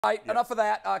All right, enough of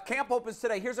that. Camp opens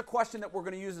today. Here's a question that we're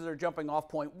going to use as our jumping off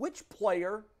point. Which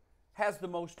player has the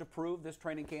most to prove this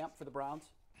training camp for the Browns?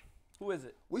 Who is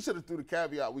it? We should have threw the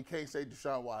caveat. We can't say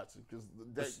Deshaun Watson because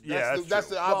that's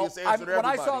the obvious answer to everybody. When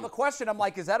I saw the question, I'm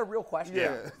like, is that a real question?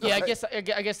 Yeah.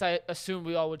 I guess I assume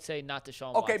we all would say not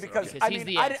Deshaun Watson. Okay, because he's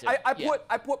the answer. I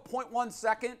put 0.1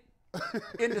 second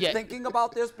into thinking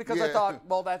about this because I thought,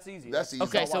 well, that's easy. That's easy.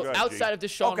 Okay, so outside of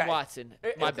Deshaun Watson,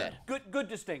 my bad. Good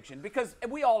distinction, because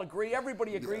we all agree.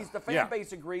 Everybody agrees. The fan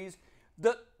base agrees.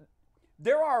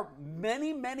 There are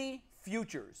many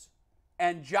futures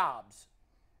and jobs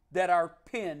that are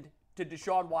pinned to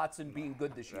Deshaun Watson being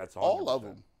good this year. That's all of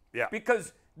them. Yeah.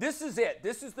 Because this is it.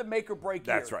 This is the make or break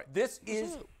year. That's right. This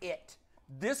is it.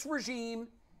 This regime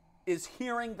is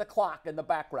hearing the clock in the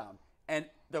background, and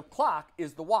the clock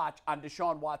is the watch on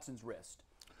Deshaun Watson's wrist.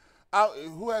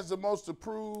 Who has the most to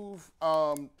prove?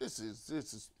 It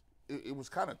was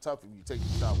kind of tough if you take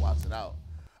Deshaun Watson out.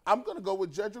 I'm gonna go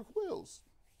with Jedrick Wills.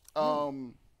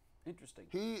 Interesting.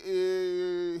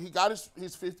 He got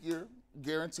his fifth year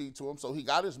guaranteed to him, so he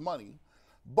got his money.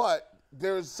 But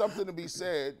there's something to be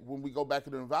said when we go back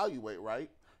and evaluate, right?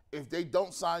 If they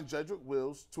don't sign Jedrick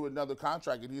Wills to another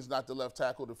contract and he's not the left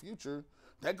tackle of the future,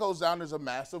 that goes down as a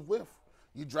massive whiff.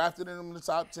 You drafted him in the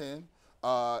top 10,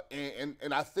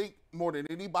 and I think more than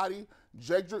anybody,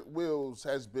 Jedrick Wills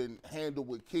has been handled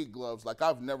with kid gloves like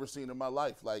I've never seen in my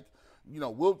life. Like,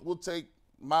 we'll take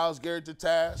Myles Garrett to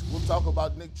task. We'll talk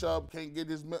about Nick Chubb can't get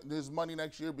his money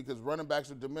next year because running backs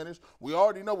are diminished. We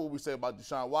already know what we say about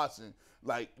Deshaun Watson.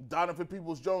 Like Donovan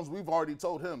Peoples-Jones, we've already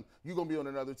told him, you're going to be on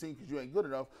another team because you ain't good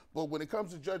enough. But when it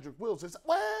comes to Jedrick Wills, it's,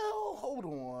 well, hold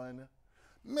on.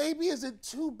 Maybe is it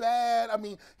too bad? I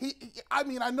mean,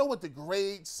 I know what the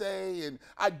grades say, and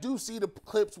I do see the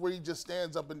clips where he just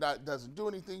stands up and doesn't do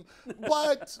anything.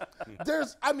 But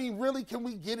really, can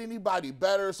we get anybody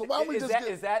better? So why don't we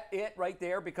is that it right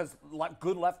there? Because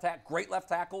great left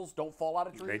tackles don't fall out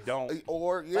of trees. They don't.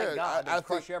 Or Thank God, they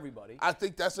crush everybody. I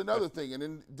think that's another thing,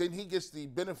 and then he gets the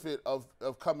benefit of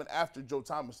coming after Joe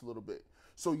Thomas a little bit.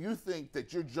 So you think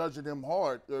that you're judging him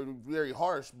hard or very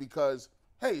harsh because,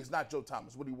 hey, it's not Joe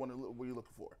Thomas. What are you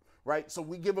looking for, right? So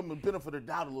we give him the benefit of the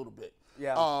doubt a little bit.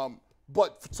 Yeah.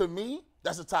 But to me,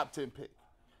 that's a top 10 pick.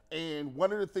 And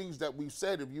one of the things that we've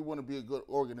said, if you want to be a good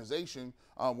organization,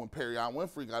 when Perion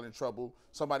Winfrey got in trouble,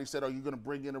 somebody said, are you going to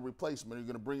bring in a replacement? Are you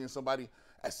going to bring in somebody?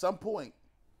 At some point,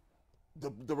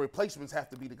 the replacements have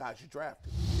to be the guys you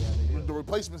drafted. Yeah, they do. The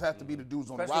replacements have to be the dudes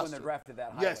on the roster. Especially when they're drafted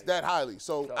that highly. Yes, that highly.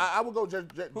 So I would go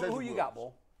Who you got,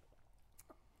 Bull?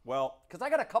 Well, because I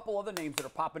got a couple other names that are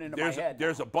popping into my head.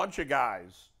 There's a bunch of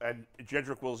guys, and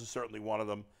Jedrick Wills is certainly one of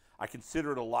them. I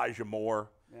considered Elijah Moore.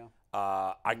 Yeah.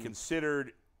 I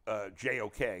considered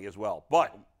JOK as well.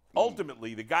 But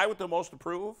ultimately, the guy with the most to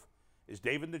prove is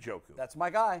David Njoku. That's my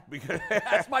guy.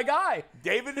 That's my guy.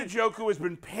 David Njoku has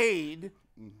been paid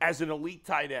as an elite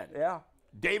tight end. Yeah.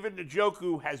 David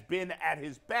Njoku has been at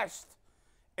his best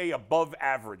a above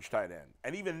average tight end.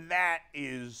 And even that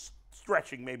is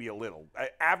stretching maybe a little.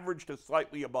 Average to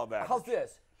slightly above average. How's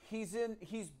this? He's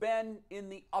been in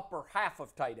the upper half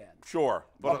of tight end. Sure.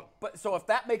 But so if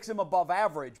that makes him above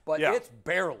average, but it's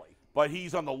barely. But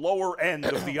he's on the lower end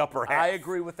of the upper half. I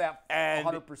agree with that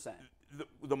 100%.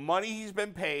 The money he's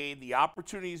been paid, the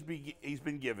opportunities he's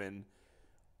been given,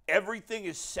 everything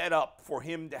is set up for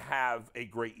him to have a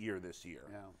great year this year.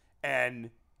 Yeah.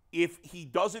 And if he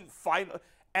doesn't find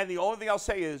 – and the only thing I'll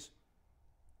say is,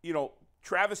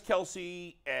 Travis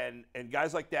Kelce and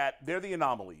guys like that, they're the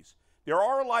anomalies. There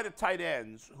are a lot of tight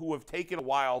ends who have taken a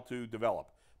while to develop,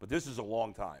 but this is a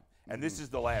long time, and this is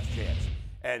the last chance.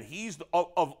 And he's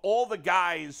of all the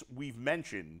guys we've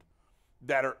mentioned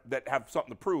that have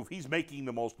something to prove, he's making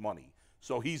the most money,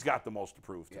 so he's got the most to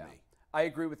prove to me. I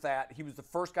agree with that. He was the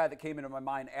first guy that came into my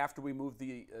mind after we moved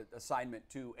the assignment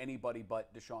to anybody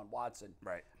but Deshaun Watson.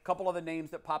 Right. A couple other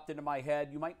names that popped into my head.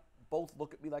 You might both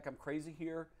look at me like I'm crazy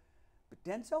here, but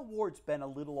Denzel Ward's been a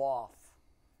little off.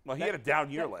 Well, he had a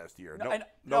down year last year,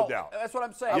 no doubt. That's what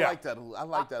I'm saying. I like that. I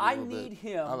like that. I need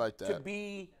him to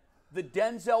be the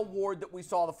Denzel Ward that we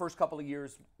saw the first couple of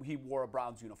years he wore a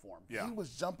Browns uniform. Yeah. He was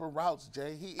jumping routes,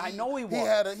 Jay. I know he was.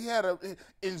 He had a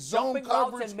in zone jumping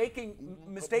coverage routes and making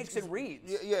mistakes in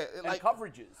reads. And like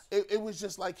coverages. It was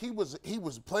just like he was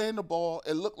playing the ball.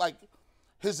 It looked like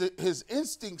his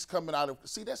instincts coming out of –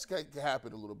 see, that's can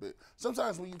happen a little bit.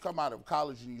 Sometimes when you come out of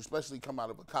college, and you especially come out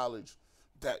of a college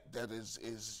that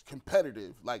is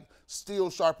competitive, like steel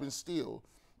sharpens steel,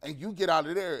 and you get out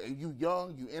of there and you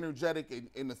young, you energetic,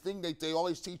 and the thing that they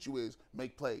always teach you is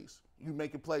make plays. You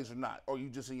making plays or not, or you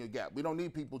just in your gap. We don't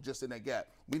need people just in that gap.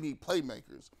 We need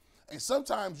playmakers. And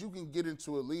sometimes you can get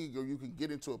into a league or you can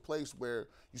get into a place where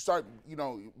you start,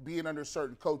 being under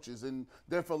certain coaches and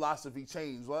their philosophy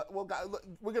changes. Well, guys, look,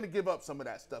 we're going to give up some of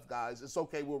that stuff, guys. It's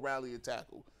okay. We'll rally and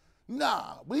tackle.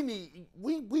 Nah, we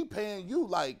paying you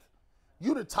like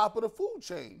you the top of the food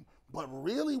chain. But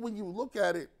really, when you look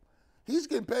at it, he's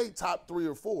getting paid top 3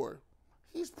 or 4.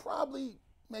 He's probably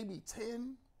maybe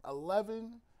 10,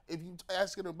 11, if you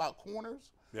asking about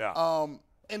corners. Yeah.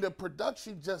 And the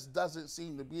production just doesn't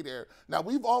seem to be there. Now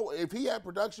if he had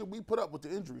production, we put up with the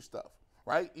injury stuff,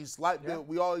 right? He's slight build.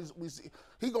 We see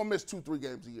he gonna miss 2-3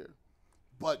 games a year,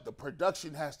 but the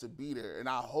production has to be there. And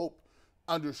I hope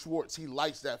under Schwartz he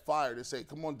lights that fire to say,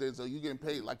 "Come on, Denzel, you're getting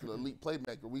paid like an elite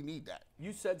playmaker. We need that."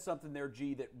 You said something there,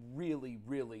 G, that really,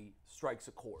 really strikes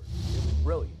a chord. It was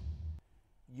brilliant.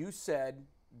 You said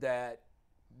that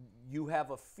you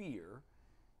have a fear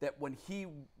that when he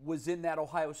was in that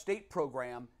Ohio State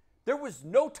program, there was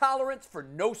no tolerance for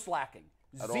no slacking.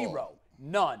 Zero.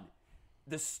 None.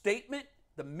 The statement,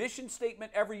 the mission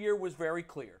statement every year was very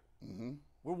clear. Mm-hmm.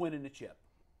 We're winning the chip.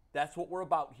 That's what we're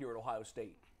about here at Ohio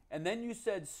State. And then you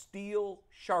said steel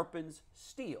sharpens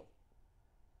steel.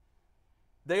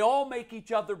 They all make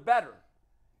each other better.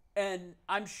 And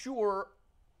I'm sure,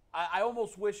 I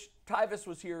almost wish Tyvis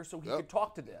was here so he could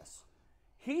talk to this.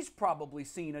 He's probably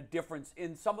seen a difference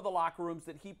in some of the locker rooms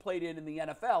that he played in the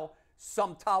NFL.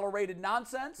 Some tolerated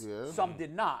nonsense, some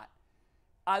did not.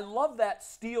 I love that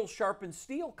steel sharpens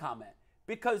steel comment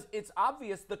because it's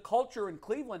obvious the culture in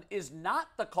Cleveland is not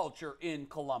the culture in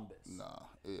Columbus. No,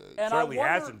 it certainly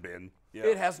hasn't been. Yeah.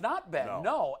 It has not been,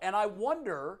 no. And I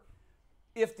wonder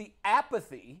if the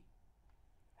apathy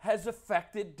has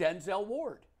affected Denzel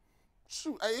Ward.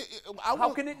 Shoot, how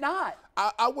can it not?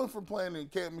 I went from playing in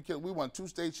Camp McKinley. We won 2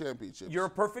 state championships. You're a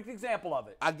perfect example of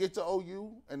it. I get to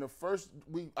OU, and the first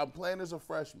week I'm playing as a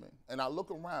freshman, and I look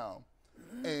around,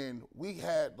 and we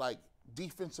had like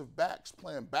defensive backs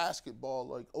playing basketball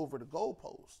like over the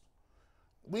goalpost.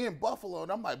 We in Buffalo,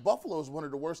 and I'm like, Buffalo is one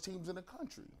of the worst teams in the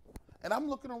country. And I'm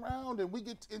looking around, and we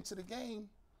get into the game,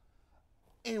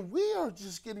 and we are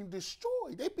just getting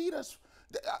destroyed. They beat us.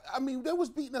 I mean, they was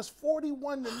beating us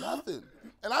 41-0.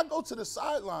 And I go to the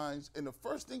sidelines, and the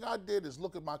first thing I did is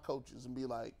look at my coaches and be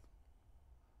like,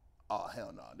 oh,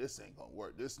 hell no, this ain't going to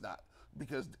work. This not.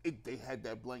 Because they had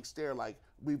that blank stare like,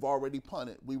 we've already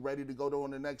punted. We ready to go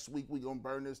on the next week. We going to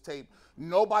burn this tape.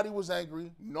 Nobody was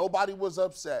angry. Nobody was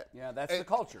upset. Yeah, that's the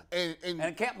culture. And in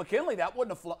Camp McKinley, that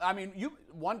wouldn't have I mean,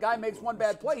 one guy makes one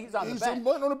bad play, he's on the bench. He's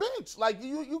on the bench. Like,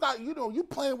 you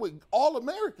playing with all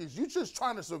Americans. You just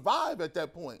trying to survive at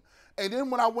that point. And then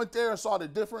when I went there and saw the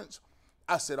difference,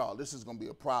 I said, oh, this is going to be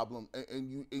a problem.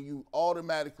 And you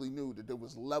automatically knew that there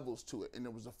was levels to it. And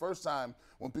it was the first time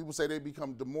when people say they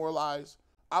become demoralized,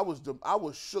 I was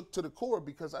shook to the core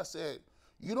because I said,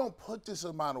 you don't put this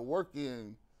amount of work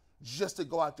in just to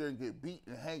go out there and get beat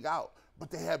and hang out.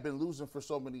 But they had been losing for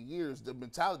so many years. The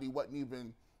mentality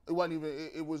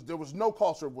there was no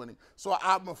culture of winning. So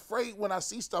I'm afraid when I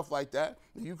see stuff like that,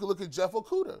 you can look at Jeff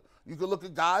Okudah. You can look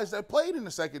at guys that played in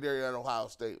the secondary at Ohio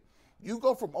State. You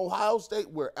go from Ohio State,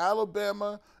 where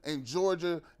Alabama and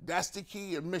Georgia, that's the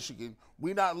key, and Michigan.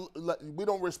 We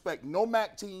don't respect no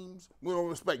MAC teams. We don't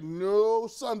respect no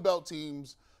Sun Belt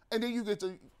teams. And then you get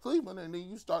to Cleveland, and then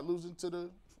you start losing to the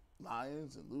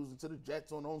Lions and losing to the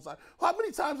Jets on the onside. How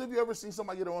many times have you ever seen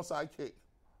somebody get an onside kick?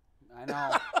 I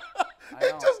know.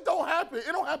 It just don't happen. It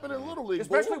don't happen in Little League.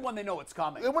 Especially when they know it's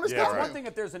coming. When it's coming. It's one thing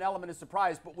if there's an element of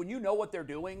surprise, but when you know what they're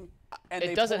doing and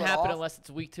it doesn't happen unless it's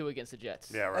week 2 against the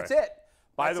Jets. Yeah, right. That's it.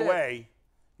 By the way,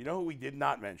 you know who we did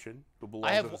not mention? Who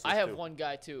belongs I have one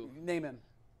guy too. Name him.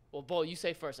 Well, Bo, you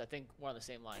say first. I think we're on the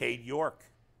same line. Cade York.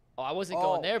 Oh, I wasn't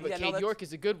going there, but Cade York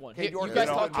is a good one. Cade York, you guys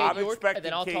talk Cade York, and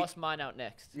then I'll Cade, toss mine out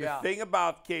next. The thing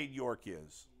about Cade York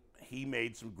is he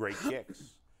made some great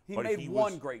kicks. He made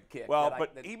one great kick. Well,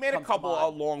 but he made a couple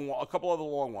other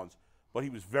long ones, but he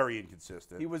was very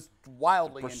inconsistent. He was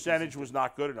wildly inconsistent. Percentage was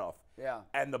not good enough. Yeah.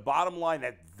 And the bottom line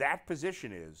at that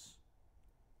position is,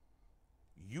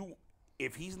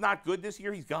 if he's not good this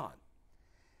year, he's gone.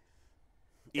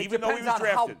 Even though he was drafted. It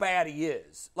depends on how bad he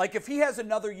is. Like, if he has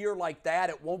another year like that,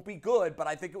 it won't be good, but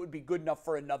I think it would be good enough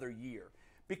for another year.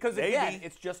 Because, again,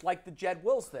 it's just like the Jed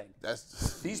Wills thing.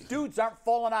 These dudes aren't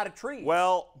falling out of trees.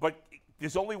 Well, but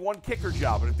there's only one kicker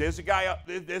job, and if there's a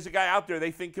guy out there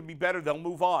they think could be better, they'll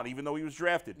move on, even though he was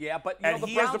drafted. Yeah, but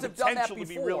the Browns have done that before. To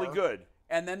be really good.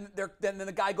 And then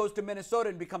the guy goes to Minnesota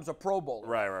and becomes a Pro Bowler.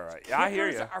 Right. Yeah, I hear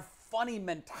you. Kickers are funny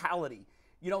mentality.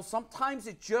 Sometimes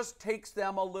it just takes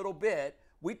them a little bit.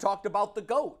 We talked about the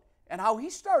GOAT and how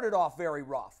he started off very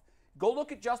rough. Go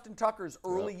look at Justin Tucker's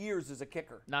early years as a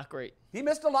kicker. Not great. He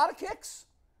missed a lot of kicks.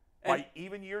 by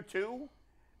even year 2?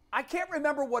 I can't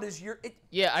remember what his year.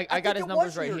 I got his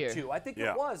numbers right here. I think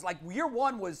it was. Like, year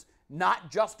 1 was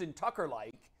not Justin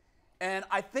Tucker-like. And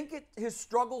I think his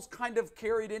struggles kind of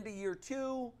carried into year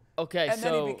 2. Okay, and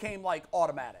then he became, like,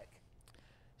 automatic.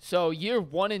 So year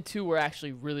 1 and 2 were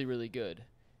actually really, really good.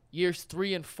 Years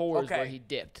 3 and 4 is where he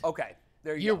dipped. Okay.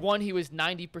 There you Year go. 1, he was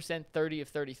 90%, 30 of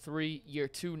 33. Year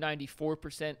 2,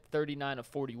 94%, 39 of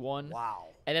 41. Wow.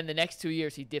 And then the next 2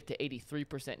 years, he dipped to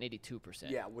 83% and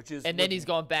 82%. Yeah, which is. And then he's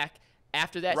gone back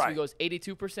after that, so he goes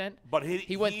 82%. But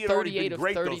he went had already 38 been of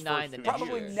great 39 the next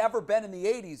probably year. never been in the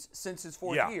 80s since his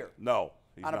 4th year. No,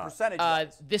 he's on not. a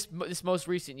percentage. This most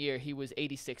recent year, he was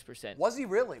 86%. Was he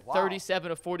really? Wow.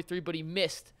 37 of 43, but he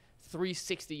missed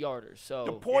 360-yarders. So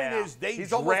The point is he's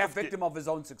drafted. almost a victim of his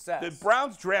own success. The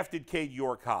Browns drafted Cade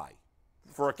York high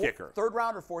for a kicker. 3rd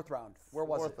round or 4th round? Where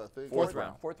was Fourth, it? I think. 4th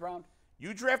round. 4th round?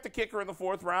 You draft a kicker in the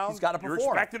 4th round. He's gotta You're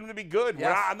perform. expecting him to be good.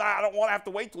 Yes. I don't want to have to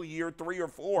wait till year 3 or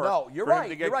 4. No, you're for him right.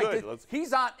 to get You're right. good.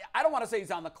 He's on. I don't want to say he's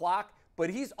on the clock,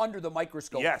 but he's under the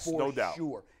microscope. Yes, for no doubt.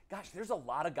 sure. Gosh, there's a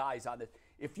lot of guys on this.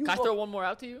 If you Can I look, throw one more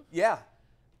out to you? yeah,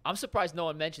 I'm surprised no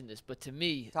one mentioned this, but to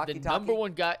me, Taki the Taki? number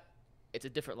one guy, it's a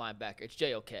different linebacker. It's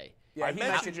JOK. yeah, I he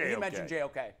mentioned mentioned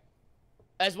JOK.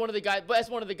 As one of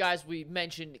the guys we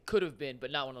mentioned could have been, but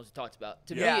not one of those we talked about.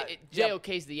 To Yeah. me,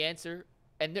 JOK is the answer,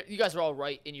 and you guys are all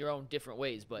right in your own different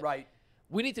ways. But Right.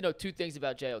 we need to know 2 things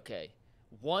about JOK.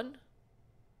 One,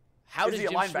 how Is does he a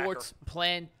Jim linebacker? Schwartz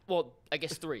plan? Well, I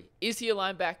guess 3. Is he a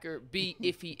linebacker? B,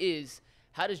 if he is,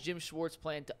 how does Jim Schwartz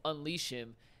plan to unleash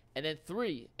him? And then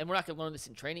 3, and we're not going to learn this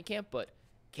in training camp, but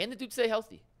can the dude stay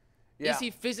healthy? Yeah. Is he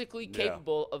physically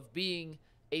capable of being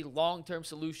a long-term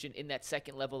solution in that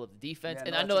second level of the defense? Yeah,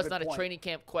 and no, I know that's that's a good not point. a training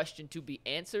camp question to be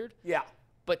answered, Yeah.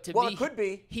 but to Well, me, it could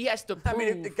be. he has to prove. I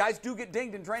mean, if guys do get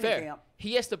dinged in training fair. camp.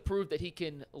 He has to prove that he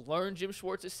can learn Jim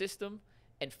Schwartz's system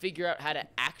and figure out how to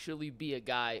actually be a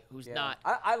guy who's Yeah. not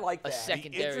I like a that.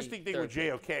 secondary. The interesting thing third with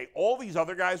pick. JOK, all these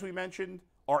other guys we mentioned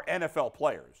are NFL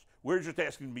players. We're just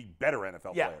asking to be better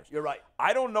NFL Yeah, players. you're right.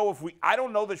 I don't know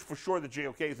that for sure that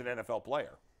JOK is an NFL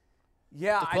player.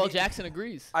 Yeah, Paul Jackson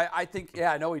agrees. I think,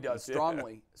 yeah, I know he does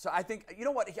strongly. So I think, you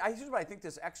know what? Here's what I think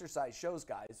this exercise shows,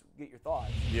 guys. Get your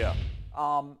thoughts. Yeah.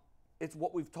 It's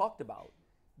what we've talked about.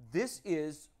 This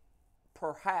is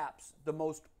perhaps the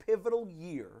most pivotal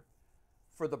year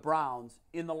for the Browns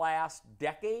in the last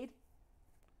decade.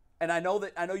 And I know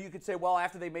you could say, well,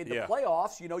 after they made the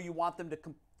playoffs, you want them to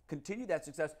continue that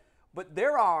success. But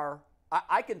there are,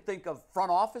 I can think of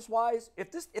front office wise,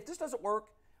 if this doesn't work,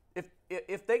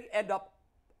 if they end up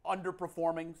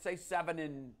underperforming, say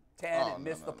 7-10 and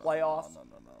miss the playoffs,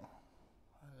 No.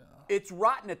 it's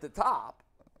rotten at the top.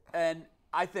 And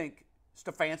I think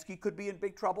Stefanski could be in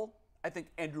big trouble. I think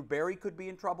Andrew Berry could be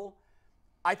in trouble.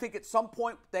 I think at some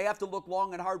point they have to look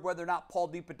long and hard whether or not Paul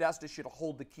DePodesta should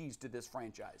hold the keys to this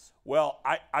franchise. Well,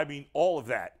 I mean, all of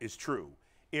that is true.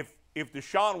 If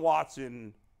Deshaun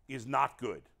Watson is not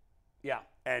good, Yeah.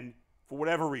 and for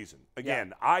whatever reason,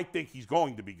 again, I think he's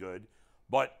going to be good,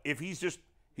 but if he's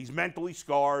mentally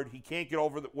scarred, he can't get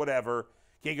over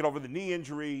can't get over the knee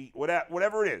injury,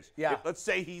 whatever it is. Yeah. Let's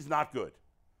say he's not good.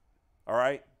 All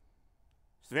right?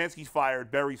 Stefanski's fired,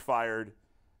 Berry's fired,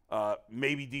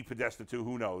 maybe DePodesta too,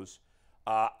 who knows.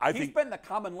 He's been the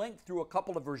common link through a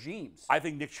couple of regimes. I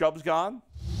think Nick Chubb's gone.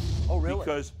 Oh, really?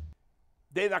 Because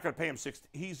they're not going to pay him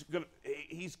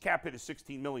he's cap hit is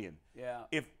 $16 million. Yeah.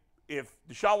 If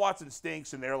Deshaun Watson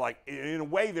stinks and they're like, in a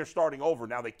way, they're starting over.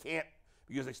 Now they can't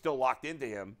because they still locked into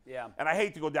him. Yeah. And I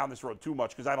hate to go down this road too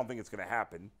much because I don't think it's going to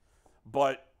happen.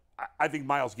 But I think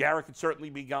Myles Garrett could certainly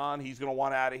be gone. He's going to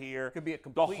want out of here. Could be a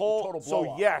complete total blow-off.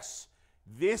 So, yes,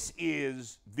 this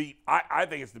is I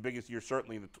think it's the biggest year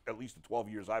certainly in at least the 12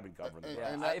 years I've been covering it.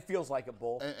 Yeah, it feels like a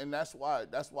bull. And that's why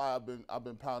I've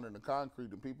been pounding the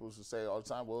concrete, and people used to say all the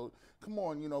time, well, come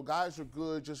on, guys are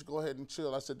good, just go ahead and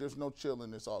chill. I said, there's no chill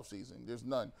in this offseason. There's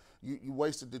none. You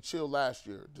wasted the chill last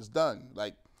year. Just done.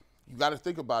 Like, you got to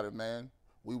think about it, man.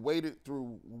 We waited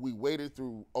through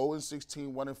 0-16,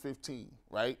 1-15,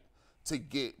 right, to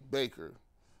get Baker.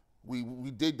 We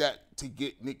did that to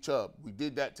get Nick Chubb. We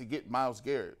did that to get Myles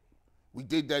Garrett. We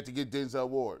did that to get Denzel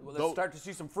Ward. Well, let's start to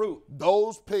see some fruit.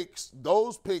 Those picks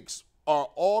are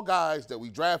all guys that we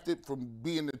drafted from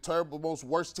being the most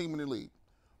worst team in the league.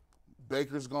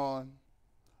 Baker's gone.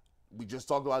 We just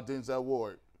talked about Denzel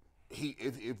Ward.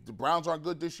 If the Browns aren't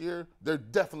good this year, they're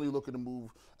definitely looking to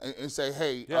move and say,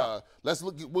 hey, let's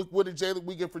look at what did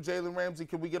we get for Jalen Ramsey?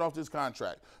 Can we get off this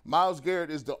contract? Myles Garrett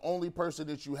is the only person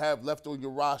that you have left on your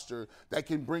roster that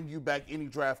can bring you back any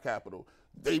draft capital.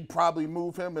 They'd probably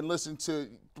move him and listen to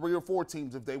 3 or 4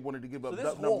 teams if they wanted to give up So this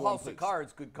number whole one house of picks.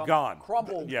 cards could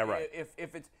crumble. Yeah, right.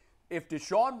 If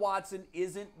Deshaun Watson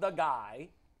isn't the guy,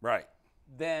 Right.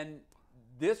 then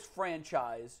this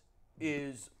franchise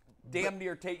is damn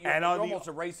near And you're on the- almost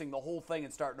erasing the whole thing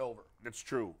and starting over. That's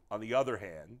true. On the other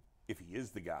hand, if he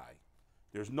is the guy,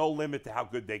 there's no limit to how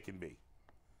good they can be.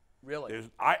 Really?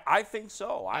 I think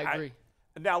so. I agree.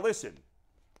 Now, listen.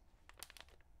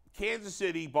 Kansas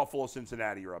City, Buffalo,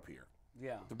 Cincinnati are up here.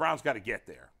 Yeah. The Browns got to get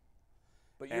there.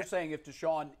 But you're saying if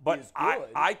Deshaun But is good.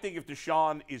 I think if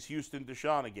Deshaun is Houston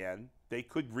Deshaun again, they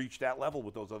could reach that level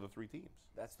with those other 3 teams.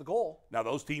 that's the goal. Now,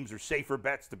 those teams are safer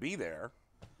bets to be there.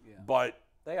 Yeah. But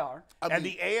They are. and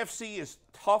the AFC is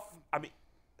tough. I mean,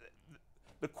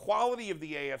 the quality of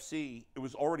the AFC, it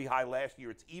was already high last year.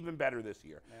 It's even better this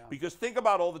year. Yeah. Because think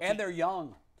about all the teams. And they're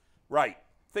young. Right.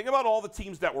 Think about all the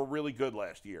teams that were really good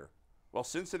last year. Well,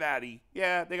 Cincinnati,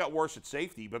 yeah, they got worse at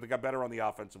safety, but they got better on the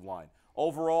offensive line.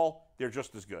 Overall, they're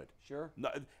just as good. Sure.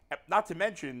 Not to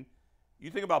mention, you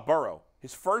think about Burrow.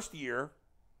 His first year,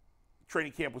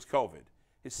 training camp was COVID.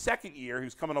 His second year, he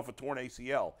was coming off a torn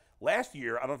ACL. Last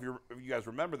year, I don't know if you guys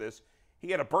remember this, he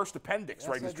had a burst appendix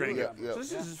right in his I do training camp. remember. So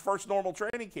this is his first normal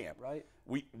training camp. Right.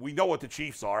 We know what the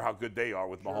Chiefs are, how good they are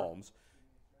with Mahomes.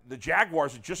 The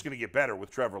Jaguars are just going to get better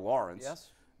with Trevor Lawrence.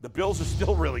 Yes. The Bills are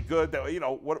still really good.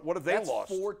 What have they That's lost?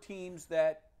 4 teams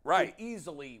that Right. could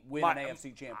easily win an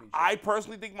AFC championship. I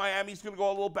personally think Miami's going to go a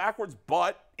little backwards,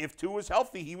 but if Tua is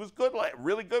healthy, he was good,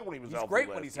 really good when he was He's healthy. great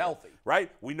when last he's year. healthy.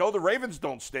 Right? We know the Ravens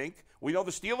don't stink. We know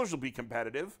the Steelers will be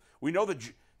competitive. We know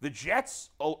the Jets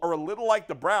are a little like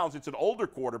the Browns. It's an older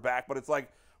quarterback, but it's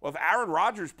like, well, if Aaron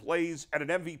Rodgers plays at an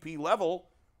MVP level,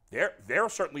 they're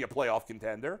certainly a playoff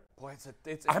contender. Boy,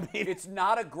 it's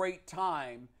not a great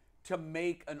time to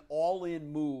make an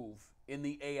all-in move in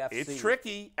the AFC. It's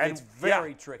tricky. And it's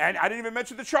very tricky. And I didn't even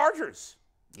mention the Chargers.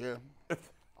 Yeah.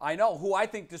 I know, who I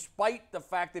think, despite the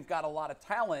fact they've got a lot of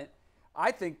talent,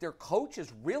 I think their coach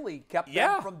has really kept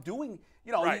them from doing,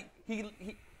 Right.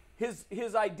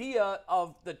 his idea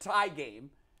of the tie game,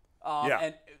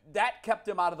 and that kept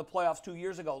him out of the playoffs 2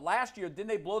 years ago. Last year, didn't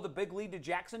they blow the big lead to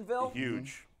Jacksonville?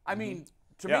 Huge. I mean,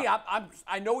 to Yeah. me,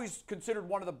 I know he's considered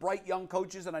one of the bright young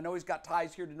coaches, and I know he's got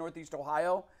ties here to Northeast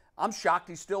Ohio. I'm shocked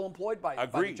he's still employed by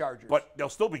the Chargers. But they'll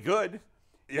still be good.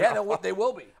 Yeah, they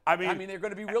will be. I mean, they're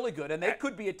going to be really good, and they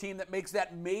could be a team that makes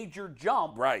that major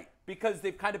jump, Right. Because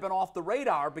they've kind of been off the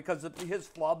radar because of his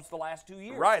flubs the last 2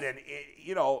 years. Right, and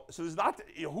so there's not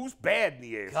who's bad in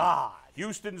the AFC? God.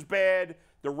 Houston's bad.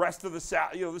 The rest of the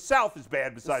South, the South is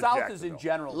bad The besides South Jacksonville. is in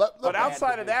general. But a outside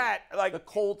bad of that, division. like the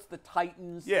Colts, the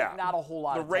Titans, yeah, not a whole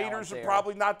lot. The of Raiders talent are there.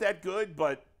 probably not that good,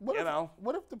 but What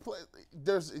if the play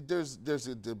there's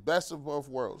the best of both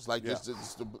worlds? Like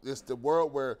it's the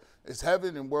world where it's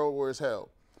heaven and world where it's hell.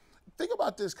 Think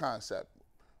about this concept.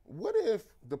 What if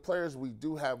the players we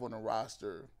do have on the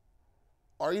roster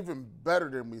are even better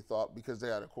than we thought because they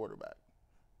had a quarterback?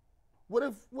 What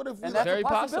if And that's Very a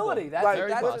possibility. possible. That's, Very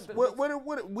that's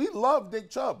possible. we love Nick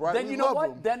Chubb, right? Then We you know love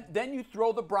what? him. Then you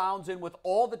throw the Browns in with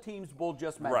all the teams Bull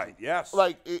just mentioned. right. Yes,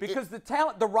 Because the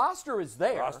talent, the roster is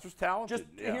there. The roster's talented, Just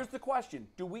yeah. here's the question: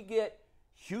 do we get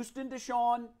Houston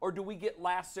Deshaun, or do we get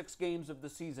last 6 games of the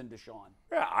season Deshaun?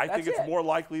 yeah, I think That's it's it. more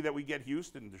likely that we get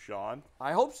Houston, Deshaun.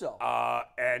 I hope so.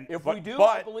 And if but, we do, but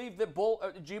I believe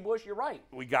that G. Bush, you're right.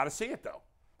 we got to see it though.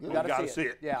 We We got got to to see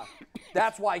it. Yeah,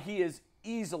 that's why he is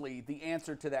easily the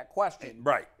answer to that question.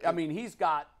 Right. I mean, he's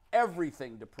got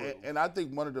everything to prove. And I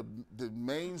think one of the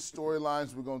main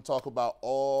storylines we're going to talk about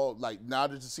now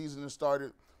that the season has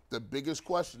started, the biggest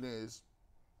question is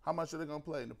how much are they going to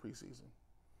play in the preseason?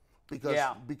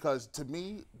 Because to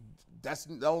me, that's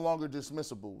no longer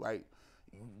dismissible, right?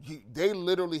 They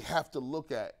literally have to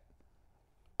look at,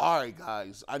 all right,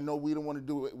 guys, I know we don't want to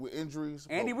do it with injuries.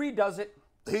 Andy Reid does it.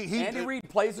 Andy Reid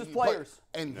plays his But- players.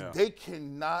 and they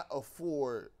cannot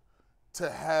afford to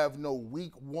have no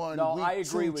week 1, No, week I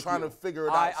agree 2 with trying you. to figure it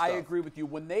out. I stuff. agree with you.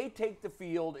 When they take the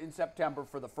field in September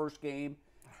for the first game,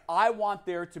 I want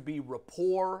there to be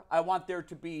rapport. I want there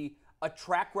to be a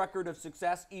track record of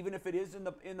success, even if it is in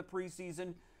the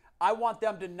preseason. I want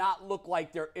them to not look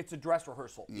like it's a dress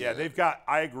rehearsal. Yeah,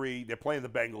 I agree. They're playing the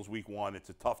Bengals week 1. It's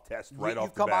a tough test right off the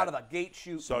bat. You come out of the gate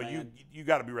shooting, So man. you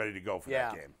got to be ready to go for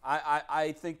Yeah, that game.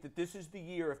 I think that this is the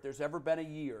year, if there's ever been a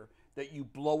year, that you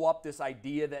blow up this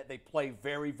idea that they play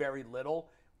very, very little.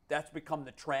 That's become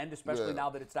the trend, especially now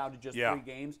that it's down to just 3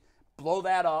 games. Blow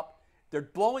that up. They're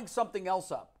blowing something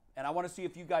else up, and I want to see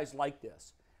if you guys like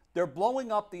this. They're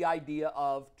blowing up the idea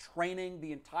of training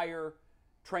the entire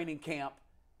training camp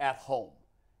at home.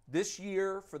 This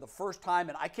year, for the first time,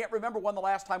 and I can't remember when the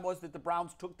last time was that the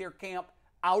Browns took their camp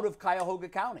out of Cuyahoga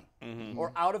County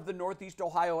or out of the Northeast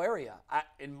Ohio area.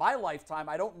 In my lifetime,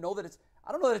 I don't know that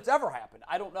it's ever happened.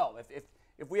 I don't know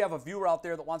if we have a viewer out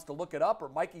there that wants to look it up, or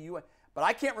Mikey, but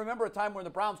I can't remember a time when the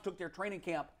Browns took their training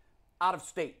camp out of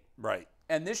state. Right.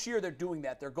 And this year they're doing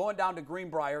that. They're going down to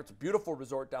Greenbrier. It's a beautiful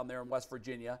resort down there in West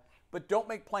Virginia. But don't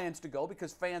make plans to go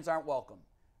because fans aren't welcome.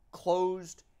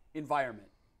 Closed environment.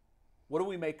 What do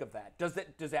we make of that? Does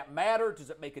that matter? Does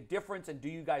it make a difference? And do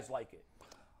you guys like it?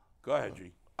 Go ahead,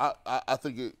 G. I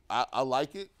think I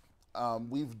like it.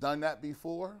 We've done that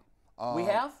before. We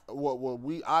have?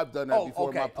 I've done that before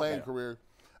in my okay. playing career,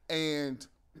 and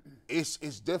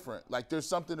it's different. Like, there's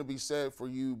something to be said for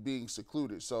you being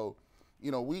secluded. So,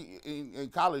 we in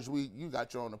college, you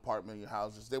got your own apartment in your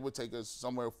houses. They would take us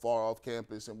somewhere far off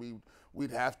campus, and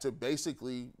we'd have to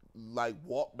basically like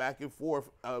walk back and forth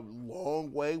a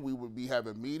long way. We would be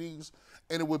having meetings,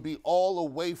 and it would be all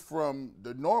away from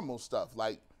the normal stuff.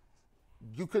 Like,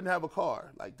 you couldn't have a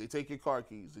car. Like, they take your car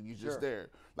keys and you're just there.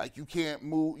 Like, you can't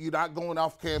move. You're not going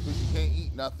off campus. You can't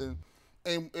eat nothing.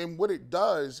 And what it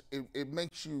does, it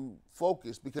makes you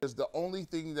focus, because the only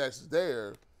thing that's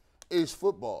there is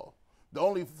football. The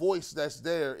only voice that's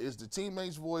there is the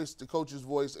teammate's voice, the coach's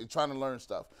voice, and trying to learn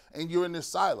stuff. And you're in this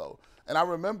silo. And I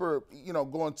remember,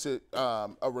 going to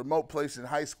a remote place in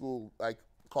high school, like,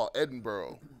 called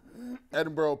Edinburgh,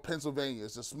 Pennsylvania.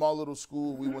 It's a small little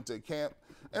school. We went to a camp.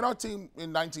 And our team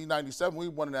in 1997, we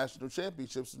won a national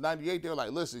championships. In 98, they were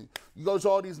like, listen, you go to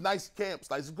all these nice camps.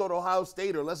 Like, let's go to Ohio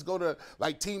State, or let's go to,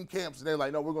 like, team camps. And they're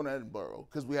like, no, we're going to Edinburgh,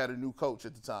 because we had a new coach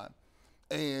at the time.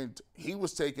 And he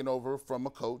was taken over from a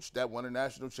coach that won a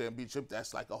national championship.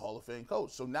 That's like a Hall of Fame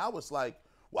coach. So now it's like,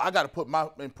 well, I got to put my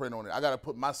imprint on it. I got to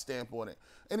put my stamp on it.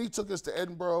 And he took us to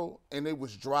Edinburgh, and it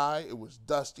was dry. It was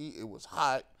dusty. It was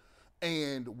hot.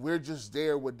 And we're just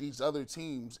there with these other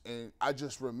teams. And I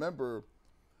just remember,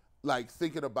 like,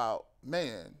 thinking about,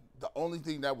 man, the only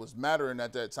thing that was mattering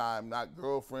at that time, not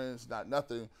girlfriends, not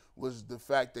nothing, was the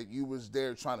fact that you was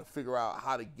there trying to figure out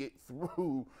how to get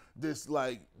through this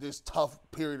tough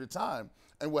period of time.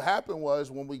 And what happened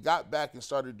was, when we got back and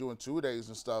started doing 2-a-days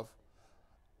and stuff,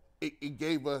 it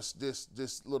gave us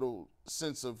this little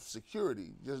sense of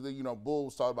security. Just, Bull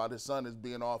was talking about his son is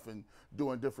being off and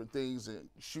doing different things and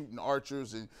shooting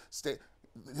archers, and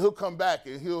he'll come back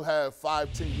and he'll have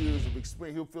 5-10 years of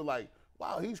experience. He'll feel like,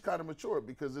 wow, he's kind of mature,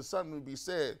 because there's something to be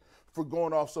said for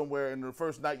going off somewhere, and the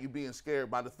first night you being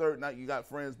scared. By the third night, you got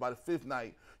friends. By the fifth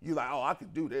night, you're like, oh, I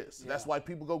could do this. Yeah. That's why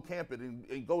people go camping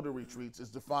and go to retreats, is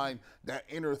to find that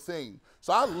inner thing.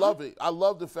 So I love it. I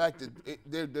love the fact that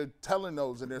they're telling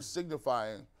those, and they're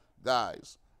signifying,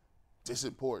 guys, this is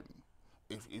important.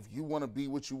 If you want to be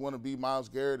what you want to be, Myles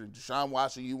Garrett and Deshaun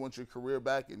Watson, you want your career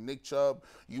back, and Nick Chubb,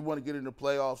 you want to get in the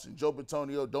playoffs, and Joe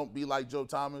Bitonio, don't be like Joe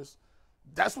Thomas.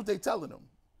 That's what they're telling them.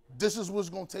 This is what's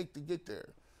going to take to get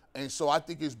there. And so I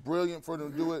think it's brilliant for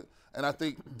them to do it, and I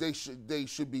think they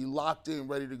should be locked in,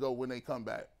 ready to go when they come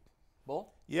back.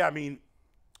 Bull? Yeah, I mean,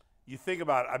 you think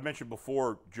about it. I mentioned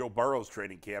before Joe Burrow's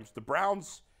training camps. The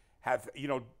Browns have,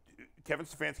 Kevin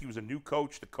Stefanski was a new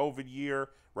coach the COVID year,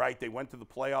 right? They went to the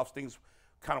playoffs. Things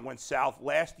kind of went south.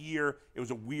 Last year, it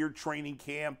was a weird training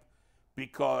camp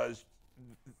because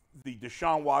the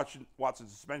Deshaun Watson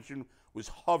suspension was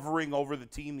hovering over the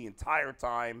team the entire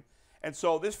time. And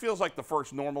so this feels like the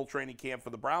first normal training camp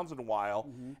for the Browns in a while.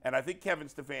 Mm-hmm. And I think Kevin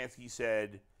Stefanski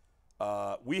said,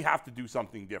 we have to do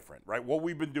something different, right? What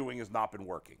we've been doing has not been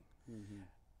working. Mm-hmm.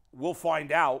 We'll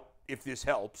find out if this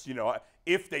helps.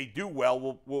 If they do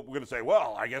well, we're going to say,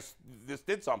 well, I guess this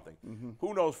did something. Mm-hmm.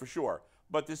 Who knows for sure?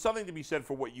 But there's something to be said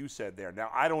for what you said there.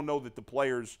 Now, I don't know that the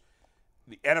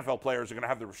NFL players are going to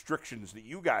have the restrictions that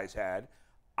you guys had.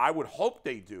 I would hope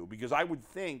they do, because I would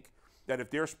think that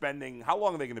if they're spending, how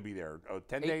long are they going to be there?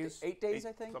 10 days? 8 days,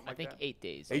 I think. I think 8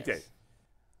 days. 8 days.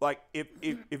 Like,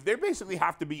 if they basically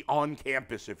have to be on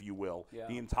campus, if you will,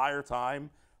 the entire time,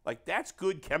 like, that's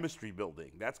good chemistry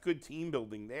building. That's good team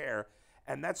building there.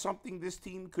 And that's something this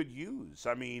team could use.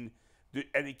 I mean,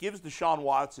 and it gives Deshaun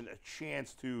Watson a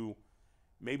chance to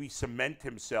maybe cement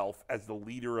himself as the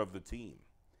leader of the team,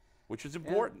 which is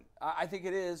important. And I think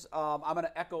it is. I'm going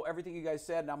to echo everything you guys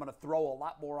said, and I'm going to throw a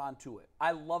lot more onto it.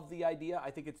 I love the idea. I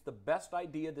think it's the best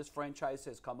idea this franchise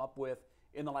has come up with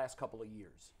in the last couple of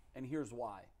years. And here's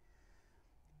why.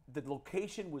 The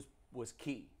location was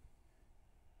key.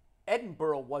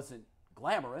 Edinburgh wasn't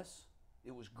glamorous.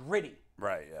 It was gritty.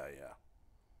 Right, yeah.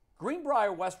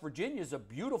 Greenbrier, West Virginia is a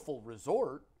beautiful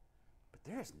resort, but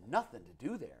there's nothing to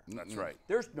do there. That's right.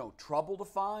 There's no trouble to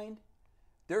find.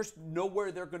 There's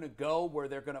nowhere they're going to go where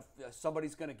they're going to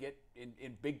somebody's going to get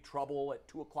in big trouble at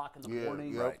 2 o'clock in the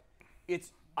morning. Right.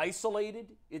 it's isolated,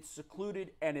 it's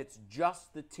secluded, and it's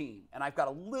just the team. And I've got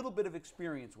a little bit of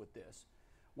experience with this.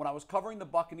 When I was covering the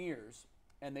Buccaneers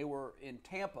and they were in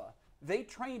Tampa, they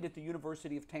trained at the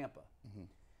University of Tampa.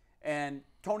 And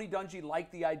Tony Dungy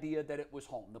liked the idea that it was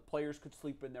home. The players could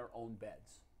sleep in their own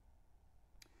beds.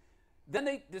 Then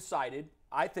they decided,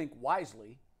 I think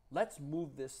wisely, let's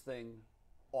move this thing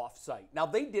off-site. Now,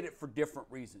 they did it for different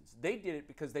reasons. They did it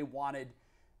because they wanted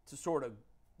to sort of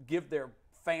give their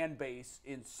fan base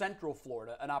in Central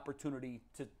Florida an opportunity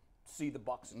to see the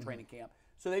Bucs in training camp.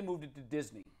 So they moved it to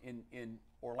Disney in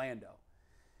Orlando.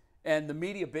 And the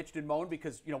media bitched and moaned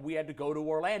because, we had to go to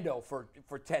Orlando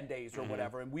for 10 days or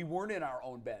whatever, and we weren't in our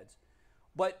own beds.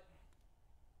 But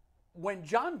when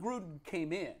John Gruden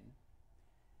came in,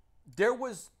 there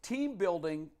was team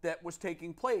building that was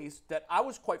taking place that I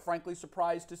was quite frankly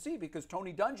surprised to see, because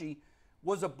Tony Dungy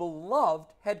was a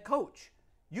beloved head coach.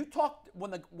 You talked when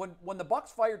the Bucs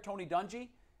fired Tony Dungy,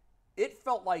 it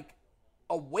felt like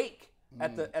a wake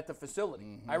at the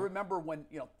facility. I remember when,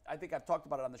 I think I've talked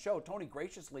about it on the show, Tony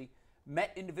graciously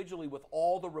met individually with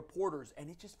all the reporters, and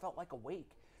it just felt like a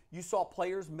wake. You saw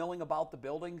players milling about the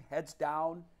building, heads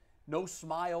down, no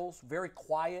smiles, very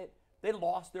quiet. They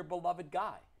lost their beloved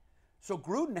guy. So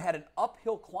Gruden had an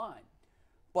uphill climb.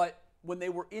 But when they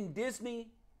were in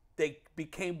Disney, they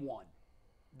became one.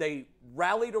 They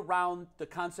rallied around the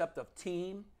concept of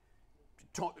team.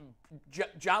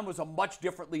 John was a much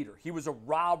different leader. He was a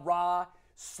rah-rah,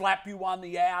 slap you on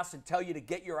the ass and tell you to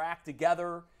get your act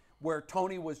together, where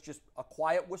Tony was just a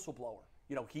quiet whistleblower.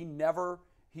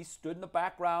 He stood in the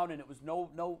background, and it was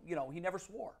he never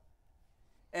swore.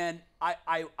 And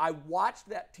I watched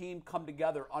that team come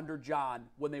together under John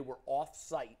when they were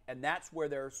off-site, and that's where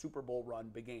their Super Bowl run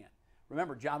began.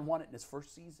 Remember, John won it in his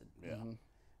first season. Yeah.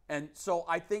 And so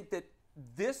I think that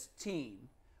this team,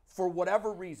 for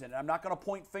whatever reason, and I'm not going to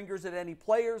point fingers at any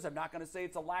players, I'm not going to say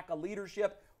it's a lack of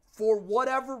leadership, for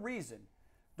whatever reason,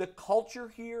 the culture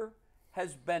here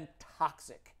has been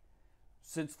toxic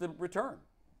since the return.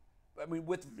 I mean,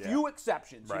 with few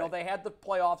exceptions. Right. They had the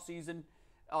playoff season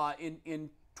in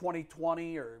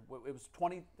 2020, or it was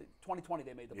 2020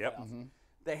 they made the playoffs.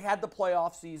 They had the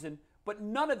playoff season, but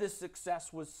none of this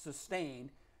success was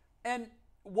sustained. And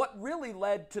what really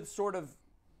led to sort of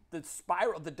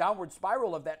the downward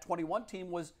spiral of that 21 team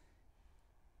was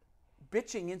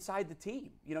bitching inside the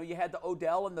team. You had the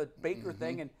Odell and the Baker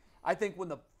thing, and I think when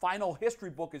the final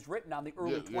history book is written on the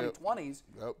early 2020s,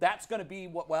 that's going to be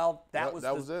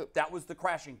that was the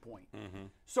crashing point.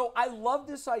 So I love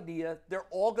this idea. They're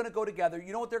all going to go together.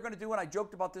 You know what they're going to do? And I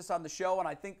joked about this on the show, and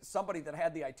I think somebody that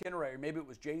had the itinerary, maybe it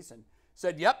was Jason,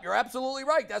 said, "Yep, you're absolutely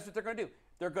right. That's what they're going to do.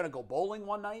 They're going to go bowling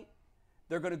one night.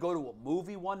 They're going to go to a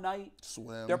movie one night.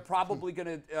 Swim. They're probably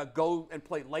going to go and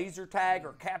play laser tag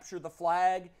or capture the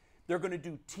flag. They're going to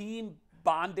do team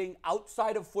bonding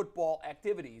outside of football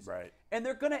activities. Right. And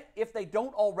they're going to, if they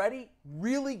don't already,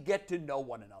 really get to know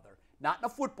one another. Not in a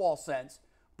football sense,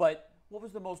 but what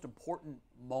was the most important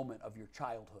moment of your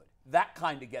childhood? That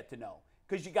kind of get to know.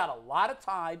 Because you got a lot of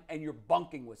time and you're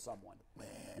bunking with someone. Man.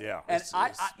 Yeah. And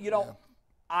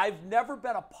I've never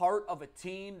been a part of a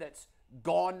team that's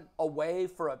gone away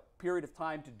for a period of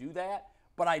time to do that,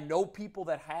 but I know people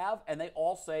that have, and they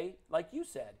all say, like you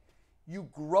said, you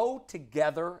grow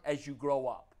together as you grow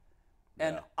up.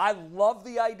 And I love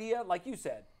the idea, like you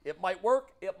said, it might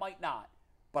work, it might not,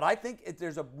 but I think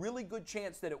there's a really good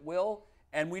chance that it will,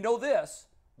 and we know this,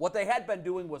 what they had been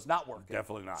doing was not working.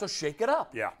 Definitely not. So shake it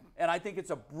up. Yeah. And I think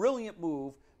it's a brilliant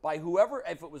move by whoever,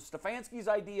 if it was Stefanski's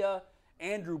idea,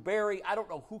 Andrew Berry, I don't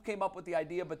know who came up with the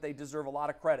idea, but they deserve a lot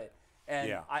of credit.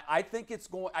 And I think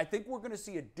we're going to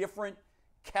see a different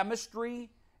chemistry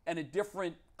and a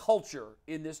different culture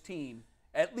in this team,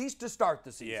 at least to start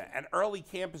the season. Yeah, and early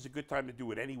camp is a good time to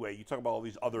do it anyway. You talk about all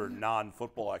these other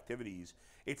non-football activities.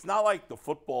 It's not like the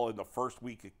football in the first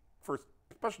week,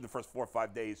 especially the first 4 or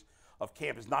 5 days of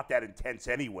camp, is not that intense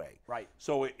anyway. Right.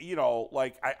 So,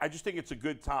 I just think it's a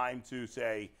good time to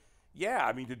say,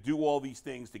 to do all these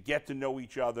things, to get to know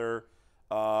each other,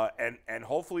 and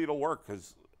hopefully it'll work,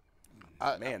 because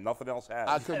nothing else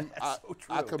has.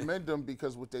 I commend them,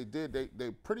 because what they did, they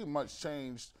pretty much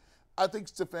changed. I think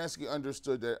Stefanski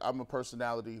understood that I'm a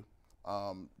personality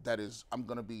I'm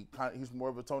going to be he's more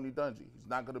of a Tony Dungy. He's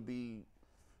not going to be,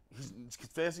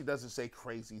 Stefanski doesn't say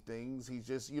crazy things. He's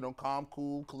just, calm,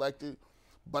 cool, collected.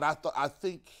 But I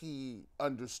think he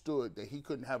understood that he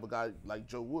couldn't have a guy like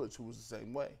Joe Woods, who was the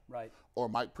same way. Right. Or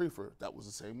Mike Prefer, that was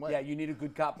the same way. Yeah, you need a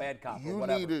good cop, bad cop, or You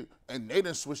whatever. needed, and they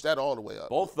didn't switch that all the way up.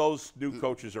 Both those new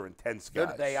coaches are intense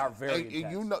guys. They are very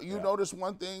intense. And you notice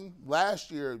one thing,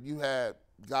 last year you had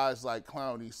guys like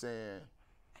Clowney saying,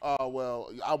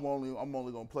 well, I'm only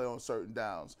going to play on certain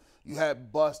downs. You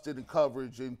had busted in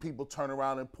coverage and people turn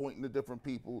around and pointing to different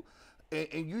people.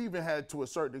 And you even had, to a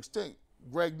certain extent,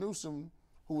 Greg Newsome,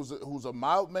 who's a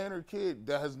mild-mannered kid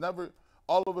that has never –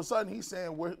 all of a sudden he's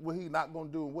saying what he not going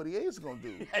to do and what he is going to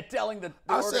do. Telling the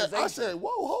organization. I said, whoa,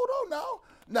 hold on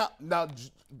now.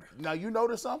 Now you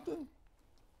notice something?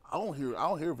 I don't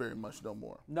hear very much no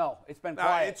more. No, it's been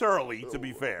quiet. It's early, to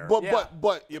be fair.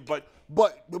 But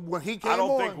when he came on, I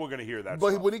don't think we're going to hear that.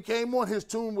 But when he came on, his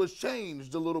tune was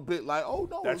changed a little bit. Like, oh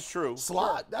no, that's true.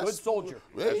 Slot, that's good soldier.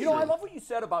 That's I love what you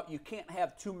said about you can't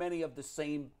have too many of the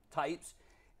same types.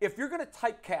 If you're going to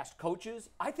typecast coaches,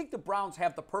 I think the Browns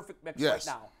have the perfect mix right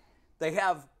now. They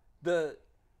have the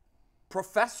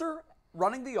professor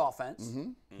running the offense.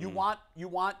 You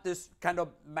want this kind of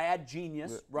mad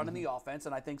genius running the offense,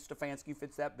 and I think Stefanski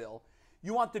fits that bill.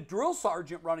 You want the drill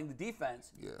sergeant running the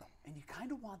defense. And you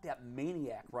kind of want that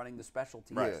maniac running the special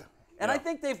teams. Right. And I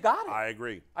think they've got it. I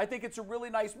agree. I think it's a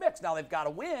really nice mix. Now they've got to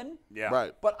win. Yeah.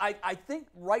 Right. But I think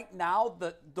right now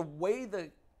the way the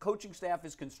coaching staff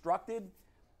is constructed,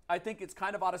 I think it's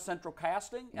kind of out of central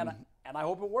casting, and I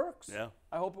hope it works. Yeah.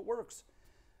 I hope it works.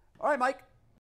 All right, Mike.